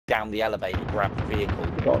down the elevator, grab the vehicle.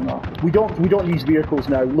 I don't know. We don't use vehicles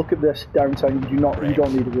now. Look at this downtown. You don't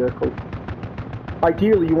need a vehicle.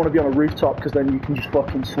 Ideally, you want to be on a rooftop because then you can just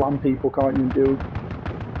fucking slam people, can't you? And do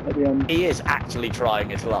at the end. He is actually trying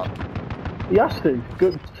his luck. He has to.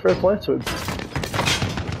 Good, fair play to him.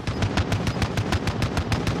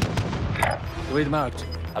 Read marked.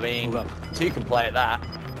 I mean, two can play at that.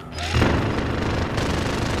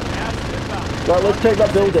 Right, let's take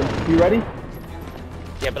that building. You ready?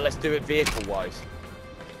 Yeah, but let's do it vehicle-wise.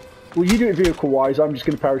 Well, you do it vehicle-wise. I'm just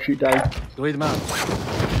going to parachute down. Read marked.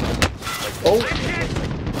 Oh.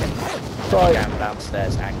 Right. Down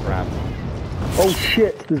downstairs and grab. Oh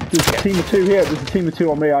shit! There's a team of two here. There's a team of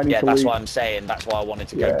two on me. I need to leave. Yeah, that's what I'm saying. That's why I wanted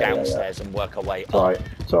to go downstairs and work our way up. Alright,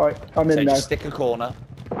 it's alright. I'm in now. Just stick a corner.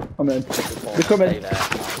 I'm in. They're coming. There.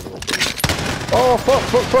 Oh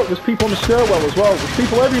fuck! There's people on the stairwell as well. There's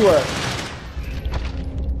people everywhere.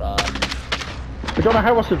 I don't know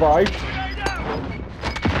how I survived.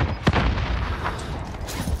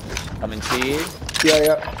 Coming to you.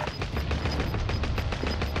 Yeah.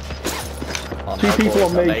 Oh, Two people boys,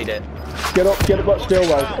 on me. I made it. Get up that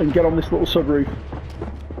stairwell and get on this little subroof.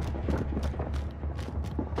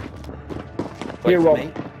 Wait Here, for Rob.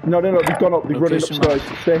 me. No, they've gone up. They're running upstairs.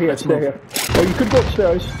 Stay here. Oh, you could go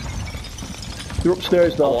upstairs. They're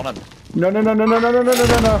upstairs though. I want them.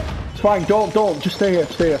 No. It's fine. Don't. Just stay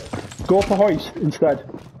here. Go for hoist instead.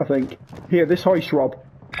 I think. Here, this hoist, Rob.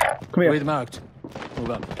 Come here. Read marked. Move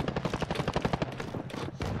up.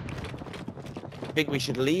 I think we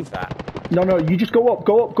should leave that. No, you just go up.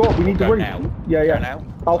 We need the Go ring. now. Yeah. Go now.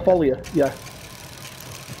 I'll follow you. Yeah.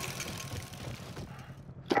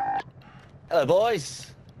 Hello, boys.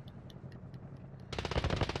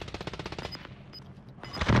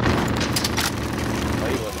 Oh,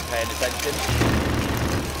 you wasn't paying attention.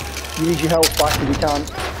 You need your health back if you can.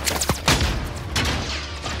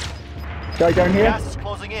 Guy down here. Gas is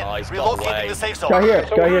closing in. Oh, he's got away. Relocating the safe zone. Guy here,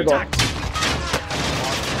 though.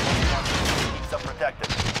 Keeps up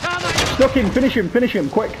protected. Stuck in. Finish him,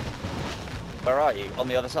 quick. Where are you? On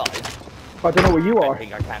the other side? I don't know where you I are.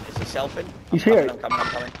 think I can. Is he selfing? He's here. I'm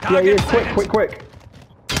coming. Yeah, he is. Quick.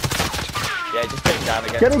 Yeah, just get him down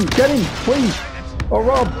again. Get him, please. Oh,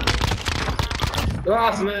 Rob.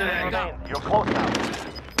 Last man. You're close now.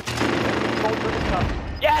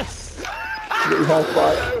 Yes! Get your health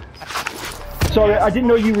back. Sorry, I didn't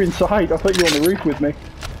know you were inside. I thought you were on the roof with me.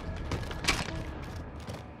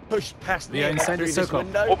 Pushed past me inside through the this circle.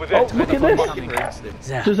 window. Oh, look at this.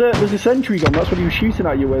 There. There's a sentry gun. That's what he was shooting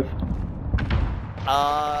at you with.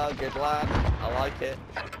 Good lad. I like it.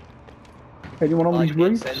 Anyone on these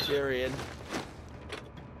roofs? Centurion.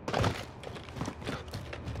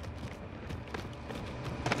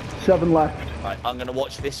 Seven left. Right, I'm going to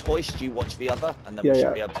watch this hoist, you watch the other, and then we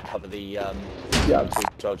should be able to cover the, Yeah.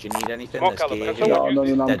 well, do you need anything? Smoke There's gear element.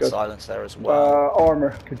 here. No, I'm Dead good. silence there as well.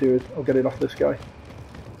 Armor could do it. I'll get it off this guy.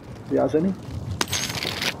 He has any?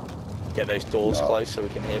 Get those doors closed so we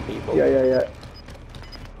can hear people. Yeah.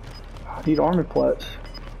 I need armor plates.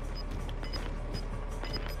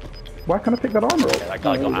 Why can't I pick that armor up? Yeah, that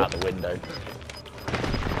guy got out the window.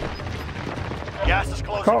 Gas is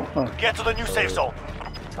closing. Can't. Get to the new safe zone.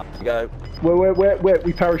 Time to go. Wait,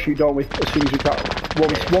 we parachute, don't we? As soon as we can.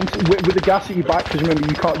 With the gas at your back, because remember,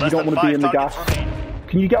 you don't want to be in the gas.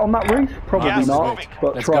 Can you get on that roof? Probably Gas is not, moving.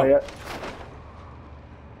 but Let's try go. it.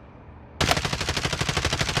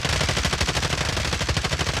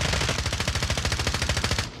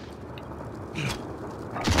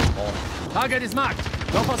 Target is marked.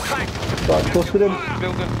 Go for strike. Right, clustered him.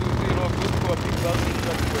 Building 2-0, big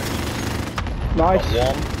building. Nice.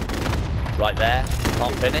 Got one. Right there.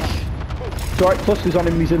 Can't finish. It's alright, cluster's on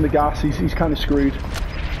him and he's in the gas. He's kind of screwed.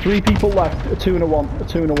 3 people left. A 2 and a 1.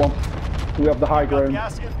 We have the high ground.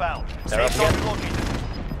 Gas inbound. They're Safe up zone again.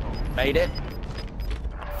 located. Made it.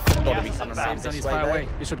 Got to be Gas coming is around inbound. this He's way far there. away.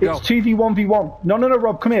 You should go. It's 2v1v1. No,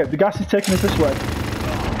 Rob, come here. The gas is taking us this way.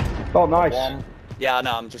 Oh, nice. One. Yeah,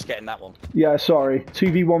 no, I'm just getting that one. Yeah, sorry.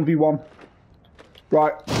 2v1v1.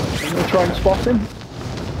 Right. I'm going to try and spot him.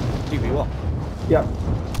 2v1. Yeah.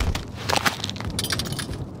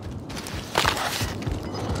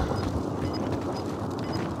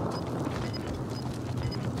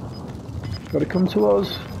 Got to come to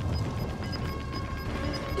us.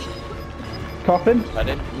 Coffin? Let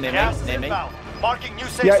him. Near Gas is me. inbound. Marking new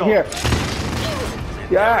safe Yeah, zone. here.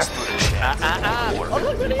 Yes. Oh,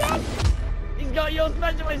 look what he has! He's got your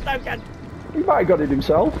specialist token! He might have got it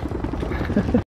himself.